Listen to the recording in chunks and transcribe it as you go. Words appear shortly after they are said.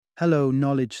Hello,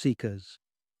 knowledge seekers.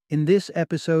 In this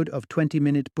episode of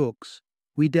 20-Minute Books,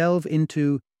 we delve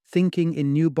into Thinking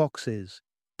in New Boxes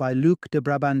by Luc de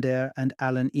Brabander and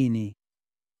Alan Iny.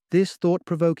 This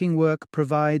thought-provoking work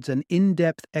provides an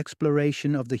in-depth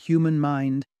exploration of the human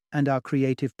mind and our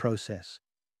creative process.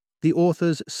 The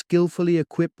authors skillfully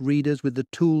equip readers with the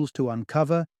tools to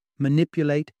uncover,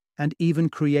 manipulate, and even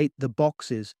create the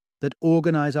boxes that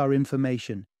organize our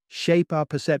information, shape our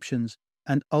perceptions,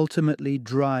 and ultimately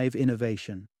drive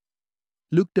innovation.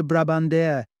 Luc de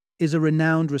Brabander is a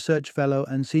renowned research fellow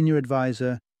and senior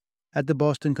advisor at the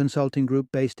Boston Consulting Group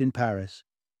based in Paris.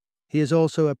 He is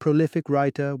also a prolific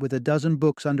writer with a dozen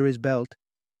books under his belt,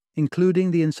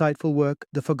 including the insightful work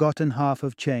The Forgotten Half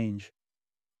of Change.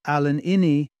 Alan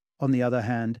Iny, on the other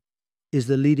hand, is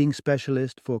the leading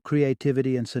specialist for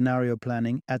creativity and scenario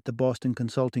planning at the Boston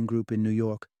Consulting Group in New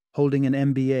York, holding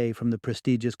an MBA from the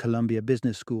prestigious Columbia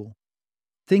Business School.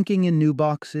 Thinking in New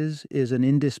Boxes is an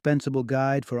indispensable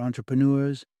guide for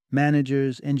entrepreneurs,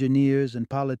 managers, engineers, and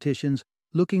politicians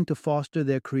looking to foster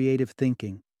their creative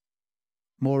thinking.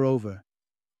 Moreover,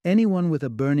 anyone with a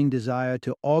burning desire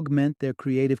to augment their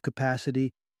creative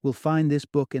capacity will find this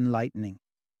book enlightening.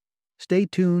 Stay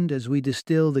tuned as we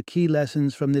distill the key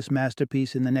lessons from this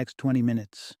masterpiece in the next 20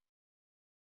 minutes.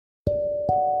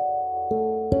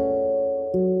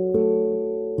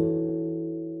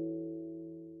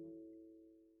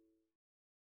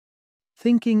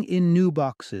 Thinking in New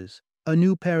Boxes, a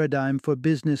New Paradigm for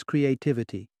Business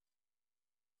Creativity.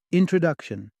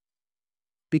 Introduction.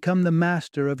 Become the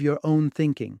master of your own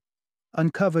thinking.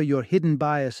 Uncover your hidden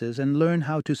biases and learn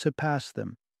how to surpass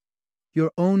them.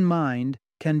 Your own mind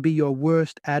can be your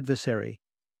worst adversary,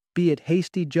 be it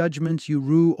hasty judgments you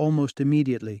rue almost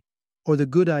immediately, or the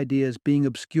good ideas being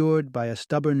obscured by a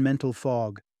stubborn mental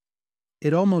fog.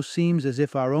 It almost seems as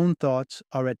if our own thoughts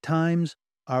are at times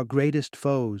our greatest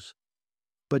foes.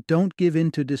 But don't give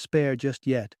in to despair just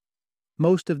yet.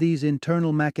 Most of these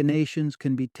internal machinations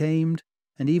can be tamed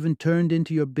and even turned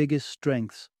into your biggest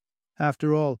strengths.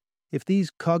 After all, if these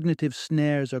cognitive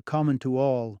snares are common to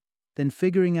all, then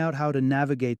figuring out how to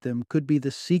navigate them could be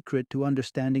the secret to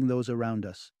understanding those around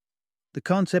us. The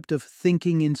concept of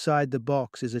thinking inside the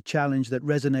box is a challenge that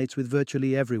resonates with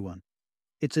virtually everyone.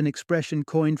 It's an expression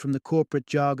coined from the corporate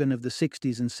jargon of the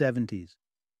 60s and 70s.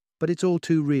 But it's all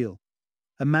too real,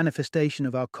 a manifestation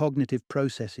of our cognitive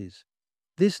processes.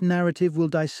 This narrative will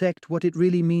dissect what it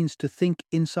really means to think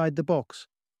inside the box,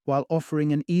 while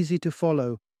offering an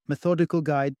easy-to-follow, methodical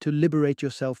guide to liberate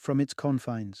yourself from its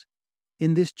confines.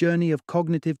 In this journey of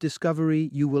cognitive discovery,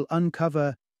 you will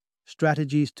uncover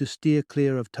strategies to steer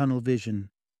clear of tunnel vision,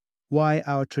 why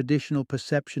our traditional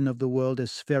perception of the world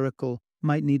as spherical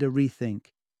might need a rethink,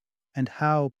 and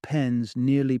how pens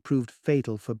nearly proved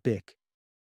fatal for Bic.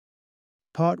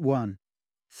 Part 1.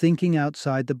 Thinking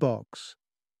outside the box.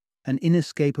 An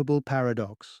inescapable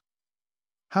paradox.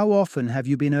 How often have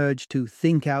you been urged to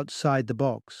think outside the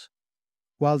box?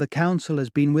 While the counsel has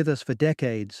been with us for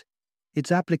decades,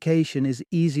 its application is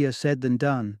easier said than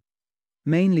done,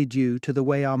 mainly due to the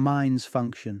way our minds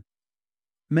function.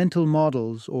 Mental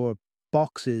models, or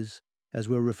boxes, as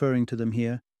we're referring to them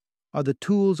here, are the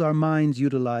tools our minds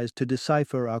utilize to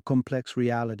decipher our complex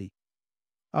reality.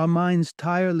 Our minds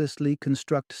tirelessly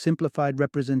construct simplified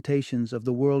representations of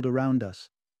the world around us,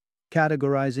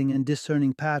 categorizing and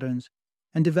discerning patterns,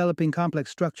 and developing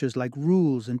complex structures like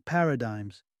rules and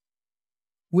paradigms.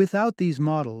 Without these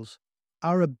models,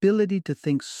 our ability to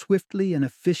think swiftly and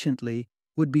efficiently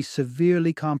would be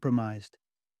severely compromised.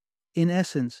 In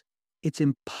essence, it's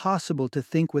impossible to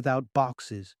think without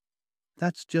boxes.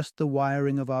 That's just the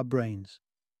wiring of our brains.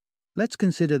 Let's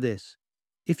consider this.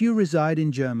 If you reside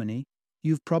in Germany,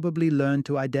 you've probably learned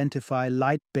to identify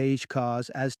light beige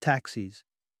cars as taxis.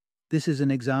 This is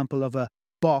an example of a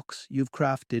box you've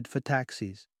crafted for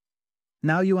taxis.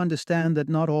 Now you understand that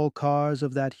not all cars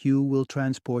of that hue will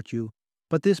transport you,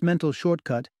 but this mental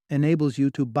shortcut enables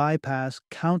you to bypass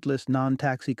countless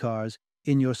non-taxi cars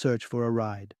in your search for a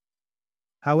ride.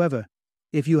 However,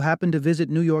 if you happen to visit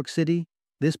New York City,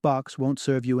 this box won't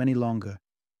serve you any longer.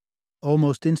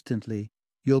 Almost instantly,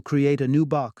 you'll create a new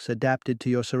box adapted to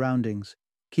your surroundings,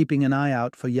 keeping an eye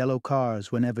out for yellow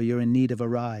cars whenever you're in need of a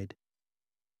ride.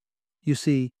 You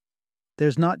see,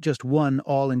 there's not just one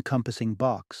all-encompassing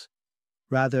box.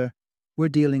 Rather, we're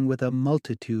dealing with a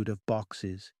multitude of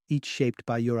boxes, each shaped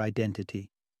by your identity.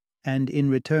 And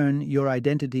in return, your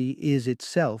identity is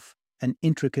itself an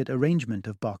intricate arrangement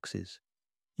of boxes.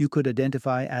 You could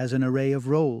identify as an array of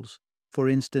roles, for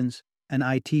instance, an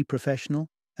IT professional,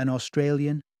 an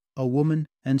Australian, a woman,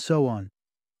 and so on.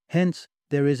 Hence,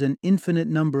 there is an infinite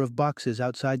number of boxes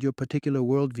outside your particular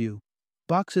worldview,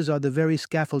 Boxes are the very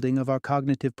scaffolding of our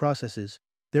cognitive processes.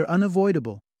 They're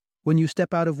unavoidable. When you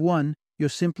step out of one, you're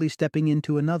simply stepping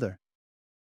into another.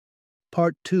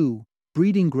 Part 2.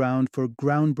 Breeding ground for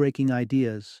groundbreaking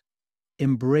ideas.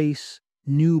 Embrace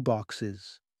new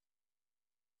boxes.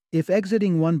 If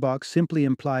exiting one box simply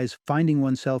implies finding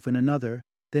oneself in another,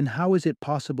 then how is it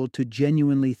possible to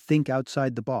genuinely think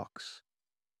outside the box?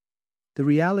 The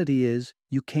reality is,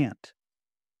 you can't.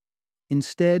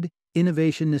 Instead,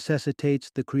 innovation necessitates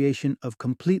the creation of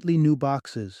completely new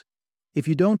boxes. If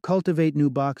you don't cultivate new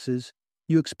boxes,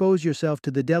 you expose yourself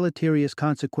to the deleterious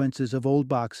consequences of old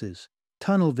boxes.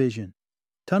 Tunnel vision.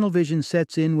 Tunnel vision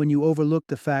sets in when you overlook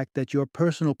the fact that your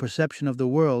personal perception of the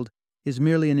world is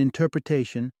merely an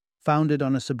interpretation founded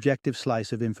on a subjective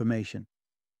slice of information.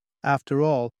 After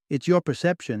all, it's your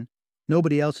perception.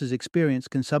 Nobody else's experience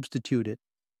can substitute it.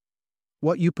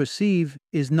 What you perceive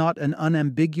is not an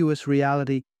unambiguous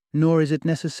reality, nor is it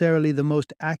necessarily the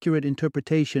most accurate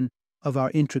interpretation of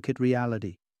our intricate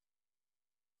reality.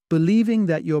 Believing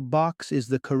that your box is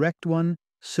the correct one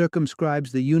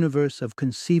circumscribes the universe of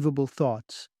conceivable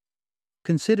thoughts.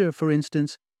 Consider, for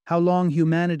instance, how long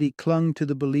humanity clung to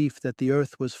the belief that the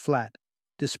Earth was flat,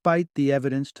 despite the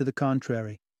evidence to the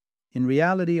contrary. In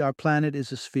reality, our planet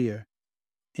is a sphere.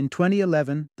 In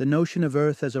 2011, the notion of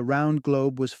Earth as a round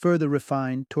globe was further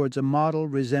refined towards a model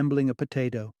resembling a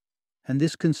potato, and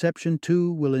this conception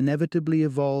too will inevitably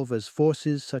evolve as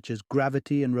forces such as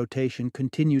gravity and rotation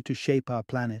continue to shape our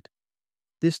planet.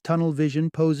 This tunnel vision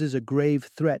poses a grave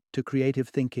threat to creative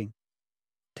thinking.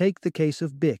 Take the case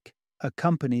of Bic, a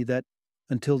company that,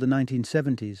 until the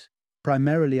 1970s,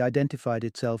 primarily identified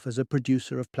itself as a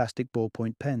producer of plastic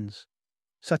ballpoint pens.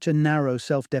 Such a narrow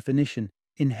self-definition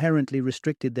inherently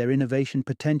restricted their innovation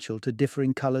potential to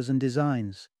differing colors and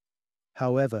designs.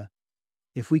 However,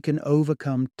 if we can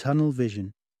overcome tunnel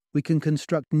vision, we can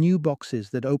construct new boxes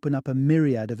that open up a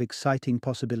myriad of exciting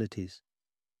possibilities.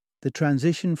 The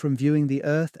transition from viewing the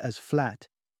Earth as flat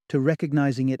to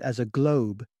recognizing it as a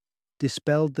globe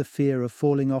dispelled the fear of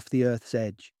falling off the Earth's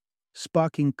edge,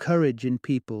 sparking courage in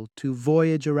people to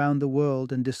voyage around the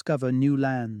world and discover new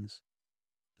lands.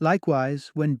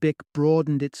 Likewise, when Bic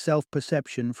broadened its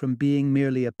self-perception from being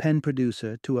merely a pen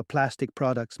producer to a plastic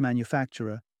products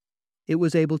manufacturer, it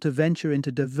was able to venture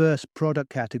into diverse product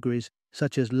categories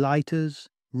such as lighters,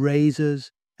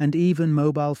 razors, and even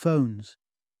mobile phones.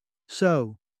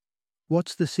 So,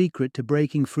 what's the secret to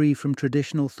breaking free from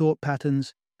traditional thought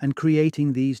patterns and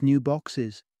creating these new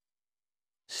boxes?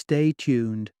 Stay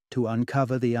tuned to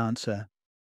uncover the answer.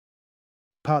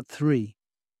 Part 3.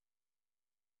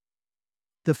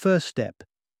 The first step: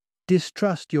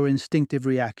 distrust your instinctive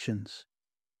reactions.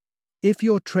 If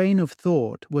your train of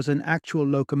thought was an actual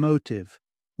locomotive,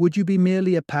 would you be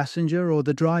merely a passenger or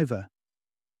the driver?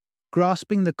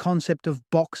 Grasping the concept of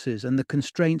boxes and the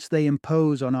constraints they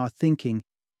impose on our thinking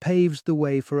paves the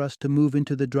way for us to move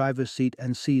into the driver's seat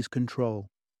and seize control.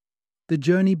 The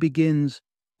journey begins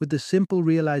with the simple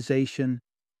realization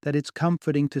that it's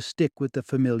comforting to stick with the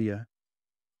familiar.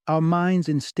 Our minds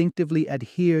instinctively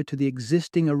adhere to the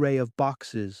existing array of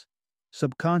boxes,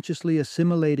 subconsciously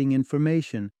assimilating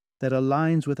information that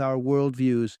aligns with our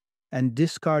worldviews and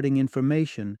discarding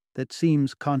information that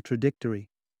seems contradictory.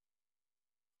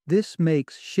 This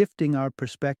makes shifting our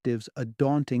perspectives a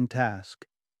daunting task.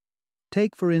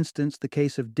 Take, for instance, the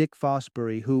case of Dick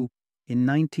Fosbury, who, in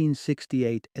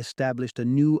 1968, established a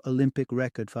new Olympic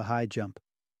record for high jump.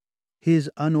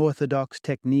 His unorthodox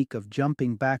technique of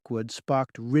jumping backward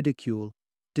sparked ridicule,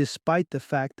 despite the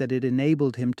fact that it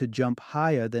enabled him to jump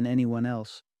higher than anyone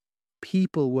else.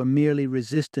 People were merely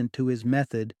resistant to his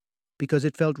method because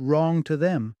it felt wrong to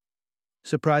them.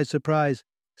 Surprise, surprise,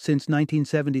 since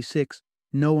 1976,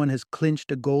 no one has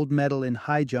clinched a gold medal in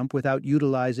high jump without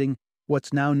utilizing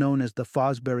what's now known as the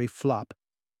Fosbury flop.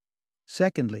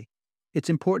 Secondly, it's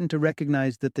important to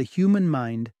recognize that the human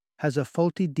mind has a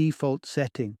faulty default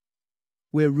setting.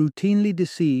 We're routinely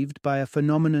deceived by a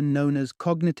phenomenon known as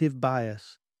cognitive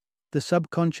bias, the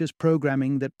subconscious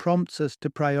programming that prompts us to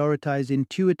prioritize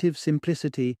intuitive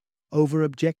simplicity over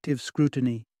objective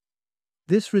scrutiny.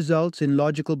 This results in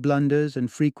logical blunders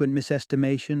and frequent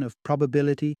misestimation of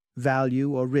probability,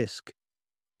 value, or risk.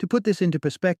 To put this into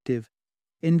perspective,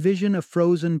 envision a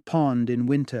frozen pond in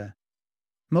winter.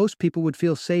 Most people would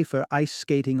feel safer ice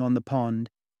skating on the pond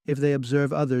if they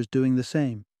observe others doing the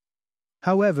same.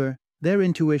 However, their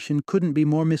intuition couldn't be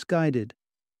more misguided.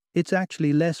 It's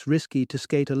actually less risky to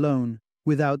skate alone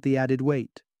without the added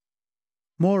weight.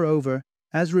 Moreover,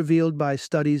 as revealed by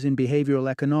studies in behavioral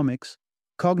economics,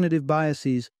 cognitive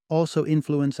biases also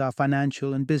influence our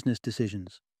financial and business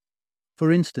decisions.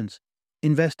 For instance,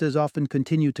 Investors often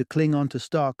continue to cling on to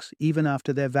stocks even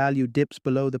after their value dips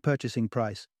below the purchasing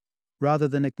price, rather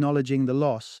than acknowledging the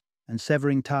loss and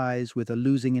severing ties with a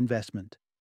losing investment.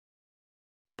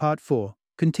 Part 4.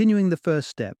 Continuing the first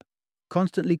step.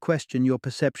 Constantly question your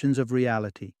perceptions of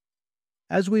reality.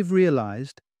 As we've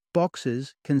realized,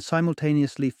 boxes can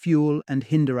simultaneously fuel and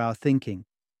hinder our thinking.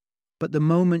 But the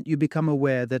moment you become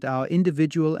aware that our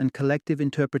individual and collective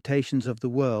interpretations of the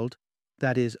world,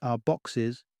 that is, our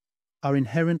boxes, are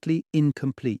inherently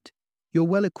incomplete, you're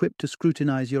well equipped to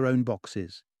scrutinize your own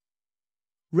boxes.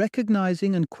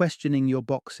 Recognizing and questioning your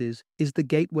boxes is the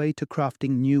gateway to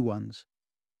crafting new ones.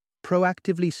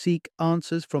 Proactively seek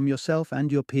answers from yourself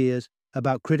and your peers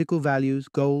about critical values,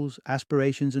 goals,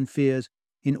 aspirations, and fears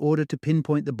in order to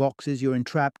pinpoint the boxes you're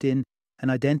entrapped in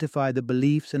and identify the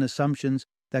beliefs and assumptions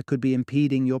that could be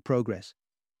impeding your progress.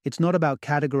 It's not about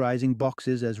categorizing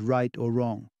boxes as right or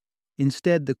wrong.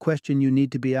 Instead, the question you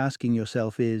need to be asking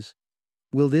yourself is,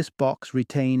 will this box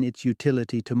retain its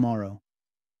utility tomorrow?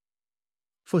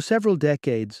 For several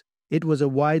decades, it was a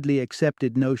widely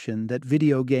accepted notion that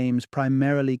video games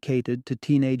primarily catered to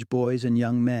teenage boys and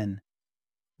young men.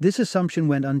 This assumption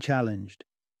went unchallenged.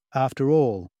 After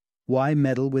all, why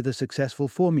meddle with a successful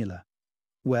formula?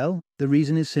 Well, the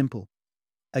reason is simple.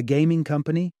 A gaming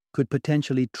company could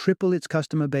potentially triple its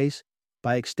customer base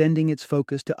by extending its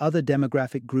focus to other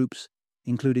demographic groups,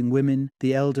 including women,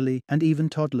 the elderly, and even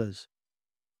toddlers.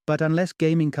 But unless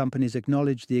gaming companies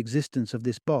acknowledge the existence of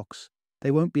this box, they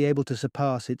won't be able to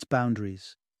surpass its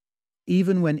boundaries.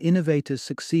 Even when innovators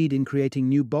succeed in creating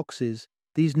new boxes,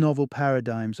 these novel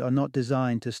paradigms are not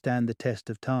designed to stand the test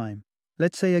of time.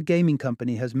 Let's say a gaming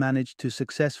company has managed to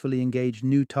successfully engage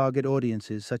new target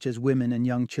audiences such as women and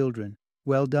young children.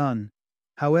 Well done.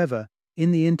 However,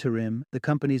 in the interim, the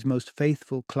company's most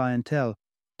faithful clientele,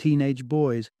 teenage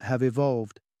boys, have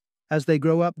evolved. As they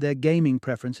grow up, their gaming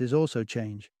preferences also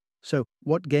change. So,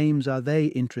 what games are they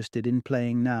interested in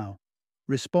playing now?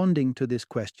 Responding to this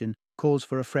question calls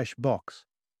for a fresh box.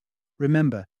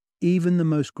 Remember, even the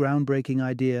most groundbreaking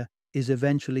idea is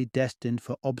eventually destined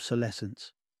for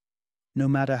obsolescence. No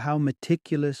matter how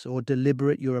meticulous or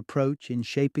deliberate your approach in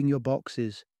shaping your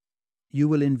boxes, you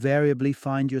will invariably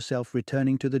find yourself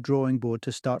returning to the drawing board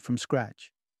to start from scratch.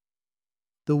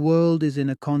 The world is in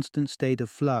a constant state of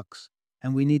flux,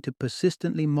 and we need to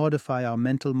persistently modify our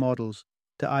mental models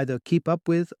to either keep up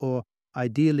with or,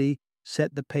 ideally,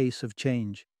 set the pace of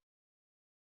change.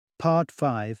 Part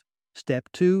 5. Step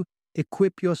 2.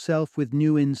 Equip yourself with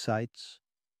new insights.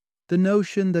 The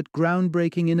notion that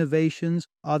groundbreaking innovations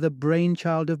are the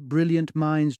brainchild of brilliant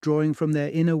minds drawing from their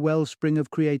inner wellspring of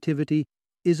creativity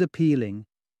is appealing,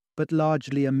 but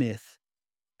largely a myth.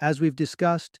 As we've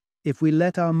discussed, if we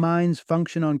let our minds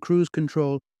function on cruise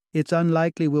control, it's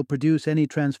unlikely we'll produce any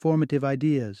transformative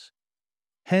ideas.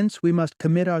 Hence, we must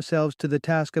commit ourselves to the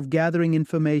task of gathering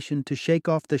information to shake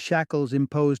off the shackles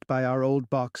imposed by our old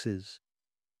boxes.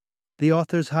 The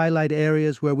authors highlight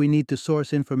areas where we need to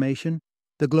source information: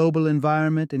 the global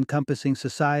environment encompassing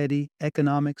society,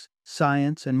 economics,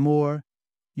 science, and more,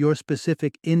 your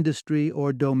specific industry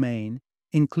or domain,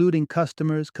 including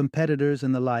customers, competitors,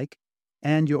 and the like,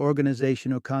 and your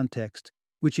organization or context,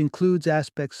 which includes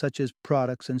aspects such as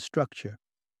products and structure.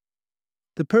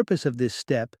 The purpose of this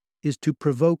step is to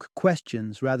provoke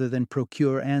questions rather than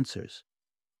procure answers.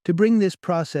 To bring this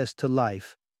process to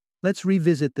life, let's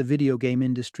revisit the video game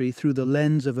industry through the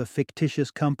lens of a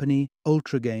fictitious company,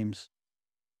 Ultra Games.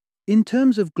 In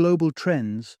terms of global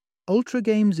trends, Ultra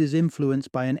Games is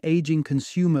influenced by an aging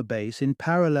consumer base in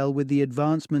parallel with the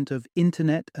advancement of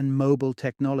internet and mobile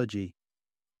technology.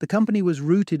 The company was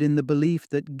rooted in the belief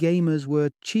that gamers were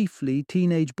chiefly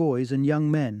teenage boys and young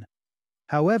men.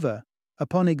 However,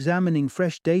 upon examining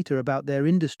fresh data about their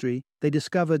industry, they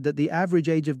discovered that the average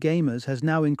age of gamers has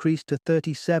now increased to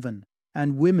 37,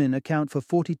 and women account for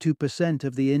 42%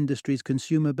 of the industry's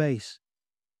consumer base.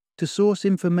 To source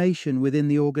information within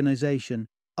the organization,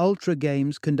 Ultra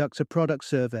Games conducts a product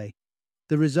survey.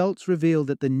 The results reveal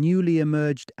that the newly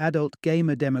emerged adult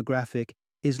gamer demographic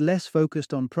is less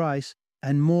focused on price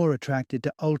and more attracted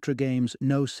to Ultra Games'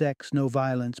 no sex, no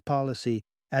violence policy,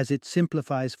 as it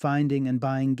simplifies finding and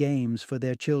buying games for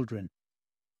their children.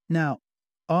 Now,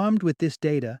 armed with this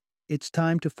data, it's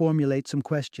time to formulate some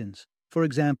questions. For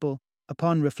example,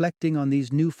 upon reflecting on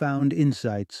these newfound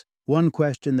insights, one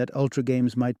question that Ultra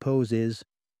Games might pose is,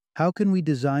 how can we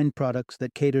design products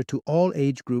that cater to all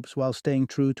age groups while staying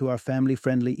true to our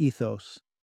family-friendly ethos?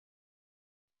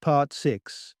 Part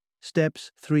 6.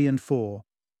 Steps 3 and 4.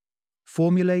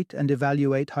 Formulate and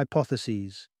evaluate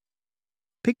hypotheses.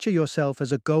 Picture yourself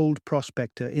as a gold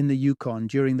prospector in the Yukon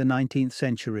during the 19th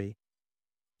century.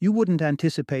 You wouldn't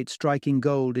anticipate striking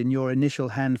gold in your initial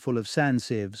handful of sand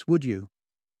sieves, would you?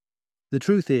 The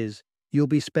truth is, you'll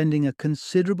be spending a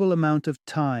considerable amount of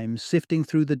time sifting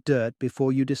through the dirt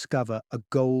before you discover a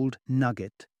gold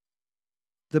nugget.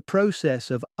 The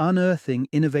process of unearthing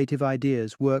innovative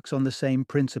ideas works on the same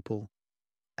principle.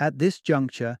 At this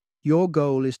juncture, your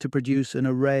goal is to produce an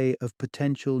array of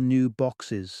potential new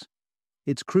boxes.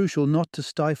 It's crucial not to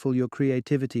stifle your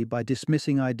creativity by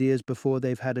dismissing ideas before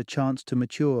they've had a chance to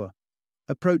mature.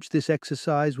 Approach this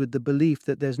exercise with the belief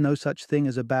that there's no such thing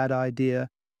as a bad idea,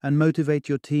 and motivate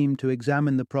your team to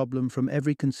examine the problem from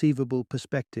every conceivable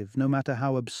perspective, no matter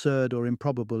how absurd or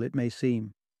improbable it may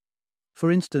seem.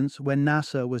 For instance, when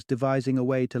NASA was devising a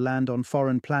way to land on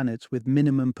foreign planets with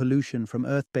minimum pollution from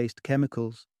Earth-based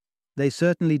chemicals, they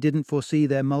certainly didn't foresee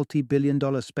their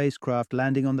multi-billion-dollar spacecraft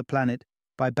landing on the planet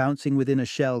by bouncing within a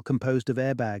shell composed of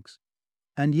airbags.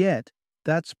 And yet,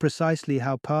 that's precisely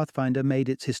how Pathfinder made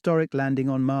its historic landing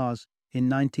on Mars in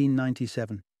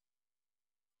 1997.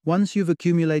 Once you've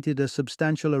accumulated a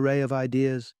substantial array of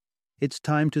ideas, it's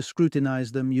time to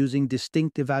scrutinize them using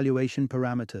distinct evaluation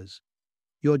parameters.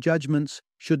 Your judgments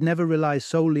should never rely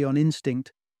solely on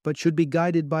instinct, but should be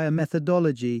guided by a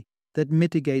methodology that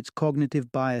mitigates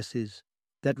cognitive biases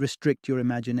that restrict your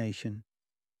imagination.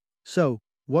 So,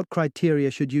 what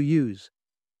criteria should you use?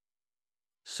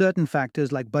 Certain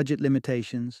factors like budget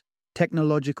limitations,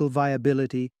 technological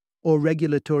viability, or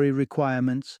regulatory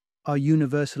requirements are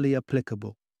universally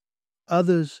applicable.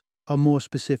 Others are more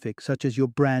specific, such as your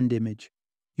brand image,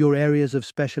 your areas of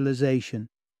specialization,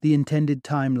 the intended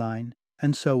timeline,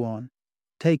 and so on.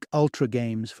 Take Ultra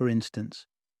Games, for instance.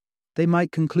 They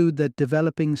might conclude that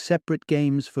developing separate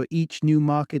games for each new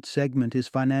market segment is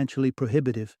financially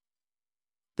prohibitive.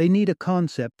 They need a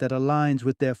concept that aligns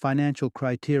with their financial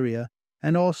criteria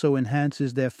and also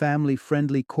enhances their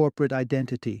family-friendly corporate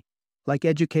identity, like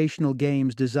educational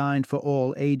games designed for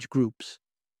all age groups.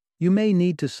 You may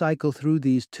need to cycle through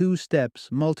these two steps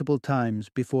multiple times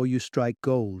before you strike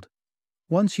gold.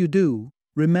 Once you do,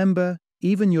 remember,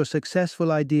 even your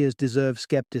successful ideas deserve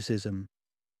skepticism.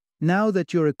 Now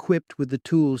that you're equipped with the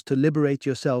tools to liberate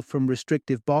yourself from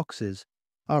restrictive boxes,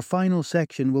 our final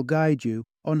section will guide you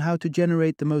on how to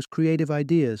generate the most creative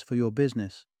ideas for your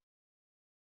business.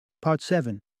 Part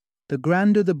 7. The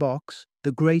grander the box,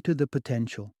 the greater the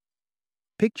potential.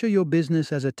 Picture your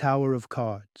business as a tower of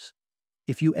cards.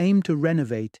 If you aim to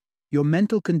renovate, your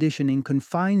mental conditioning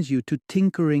confines you to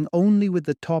tinkering only with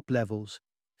the top levels,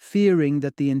 fearing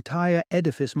that the entire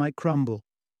edifice might crumble.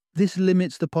 This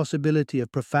limits the possibility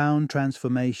of profound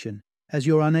transformation, as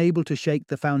you're unable to shake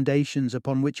the foundations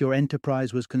upon which your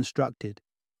enterprise was constructed.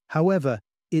 However,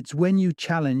 it's when you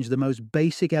challenge the most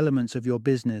basic elements of your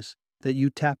business that you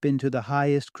tap into the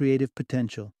highest creative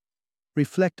potential.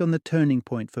 Reflect on the turning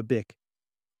point for BIC.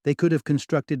 They could have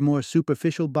constructed more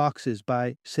superficial boxes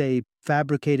by, say,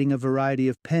 fabricating a variety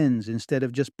of pens instead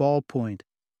of just ballpoint,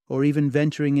 or even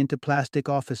venturing into plastic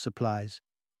office supplies.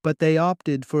 But they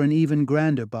opted for an even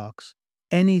grander box,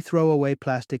 any throwaway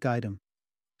plastic item.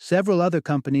 Several other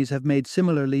companies have made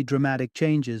similarly dramatic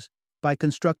changes by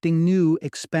constructing new,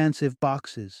 expansive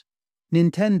boxes.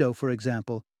 Nintendo, for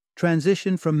example,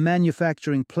 transitioned from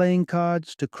manufacturing playing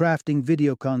cards to crafting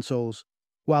video consoles,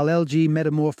 while LG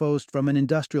metamorphosed from an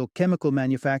industrial chemical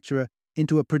manufacturer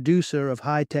into a producer of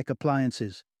high-tech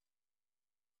appliances.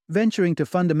 Venturing to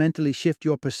fundamentally shift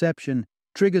your perception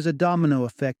triggers a domino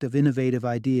effect of innovative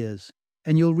ideas,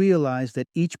 and you'll realize that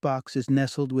each box is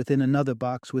nestled within another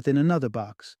box within another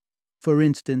box. For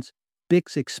instance,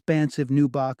 BIC's expansive new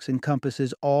box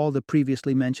encompasses all the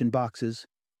previously mentioned boxes,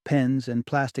 pens, and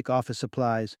plastic office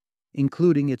supplies,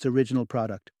 including its original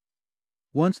product.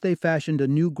 Once they fashioned a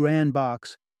new grand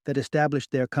box that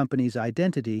established their company's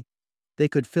identity, they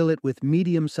could fill it with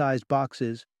medium-sized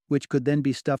boxes, which could then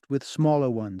be stuffed with smaller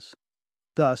ones,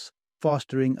 thus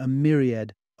fostering a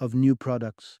myriad of new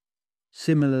products.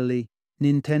 Similarly,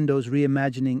 Nintendo's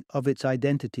reimagining of its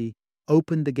identity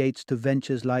opened the gates to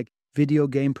ventures like video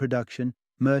game production,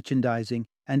 merchandising,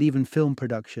 and even film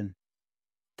production.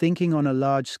 Thinking on a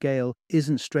large scale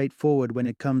isn't straightforward when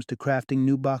it comes to crafting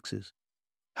new boxes.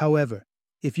 However,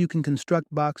 if you can construct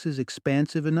boxes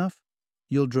expansive enough,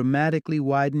 you'll dramatically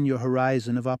widen your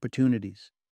horizon of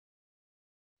opportunities.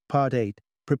 Part 8.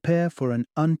 Prepare for an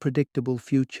unpredictable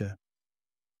future.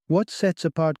 What sets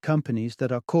apart companies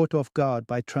that are caught off guard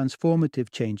by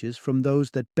transformative changes from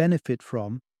those that benefit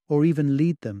from or even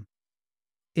lead them?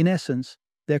 In essence,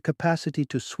 their capacity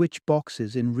to switch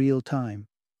boxes in real time.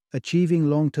 Achieving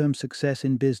long-term success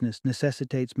in business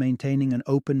necessitates maintaining an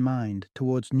open mind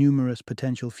towards numerous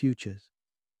potential futures.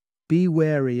 Be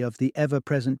wary of the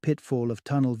ever-present pitfall of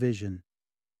tunnel vision.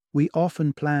 We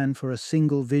often plan for a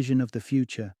single vision of the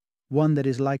future, one that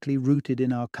is likely rooted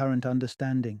in our current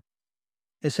understanding.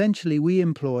 Essentially, we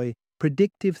employ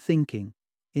predictive thinking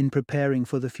in preparing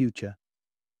for the future.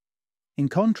 In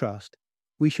contrast,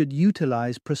 we should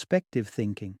utilize prospective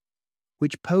thinking,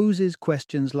 which poses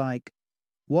questions like,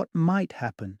 what might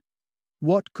happen?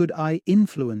 What could I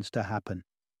influence to happen?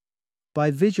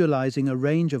 By visualizing a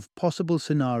range of possible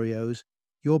scenarios,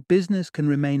 your business can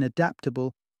remain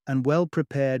adaptable and well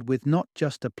prepared with not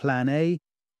just a plan A,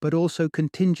 but also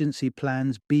contingency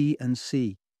plans B and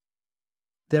C.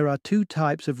 There are two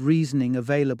types of reasoning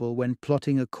available when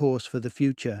plotting a course for the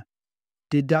future: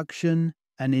 deduction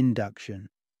and induction.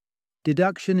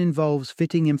 Deduction involves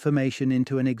fitting information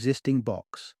into an existing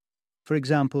box. For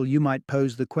example, you might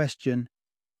pose the question,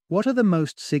 what are the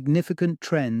most significant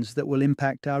trends that will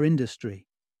impact our industry?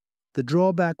 The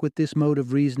drawback with this mode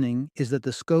of reasoning is that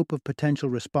the scope of potential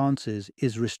responses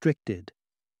is restricted,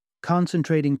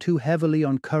 concentrating too heavily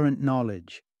on current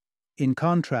knowledge. In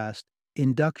contrast,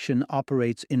 induction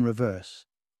operates in reverse.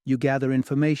 You gather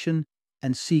information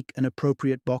and seek an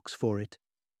appropriate box for it.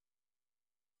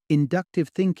 Inductive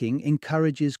thinking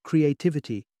encourages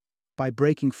creativity by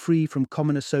breaking free from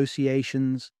common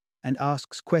associations and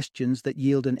asks questions that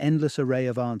yield an endless array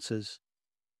of answers.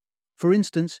 For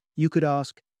instance, you could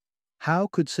ask, how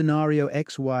could scenario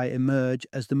XY emerge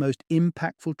as the most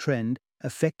impactful trend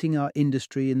affecting our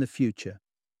industry in the future?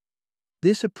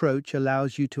 This approach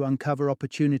allows you to uncover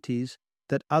opportunities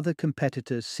that other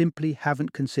competitors simply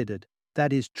haven't considered.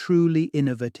 That is, truly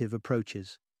innovative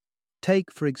approaches.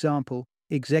 Take, for example,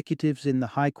 executives in the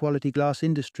high-quality glass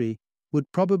industry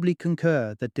would probably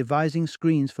concur that devising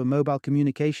screens for mobile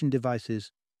communication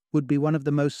devices would be one of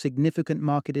the most significant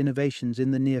market innovations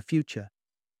in the near future.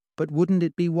 But wouldn't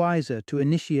it be wiser to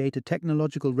initiate a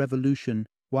technological revolution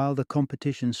while the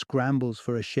competition scrambles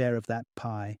for a share of that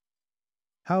pie?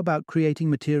 How about creating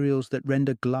materials that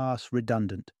render glass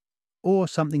redundant, or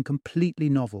something completely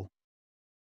novel?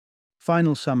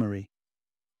 Final summary.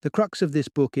 The crux of this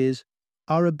book is,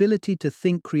 our ability to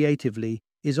think creatively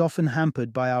is often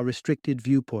hampered by our restricted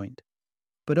viewpoint.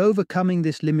 But overcoming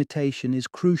this limitation is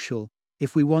crucial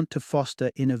if we want to foster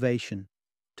innovation.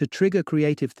 To trigger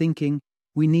creative thinking,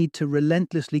 we need to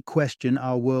relentlessly question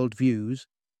our worldviews,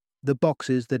 the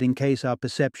boxes that encase our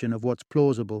perception of what's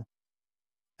plausible,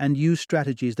 and use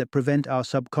strategies that prevent our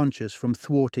subconscious from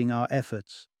thwarting our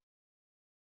efforts.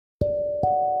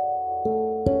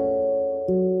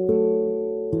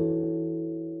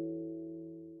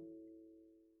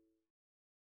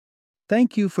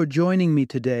 Thank you for joining me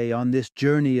today on this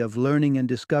journey of learning and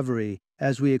discovery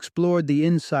as we explored the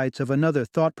insights of another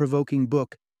thought-provoking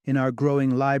book in our growing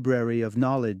library of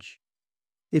knowledge.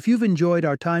 If you've enjoyed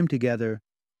our time together,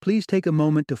 please take a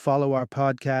moment to follow our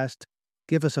podcast,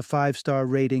 give us a 5-star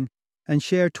rating, and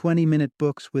share 20-minute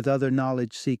books with other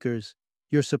knowledge seekers.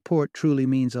 Your support truly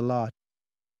means a lot.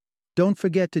 Don't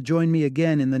forget to join me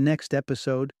again in the next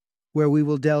episode, where we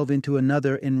will delve into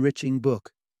another enriching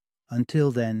book.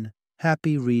 Until then,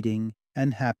 happy reading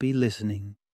and happy listening.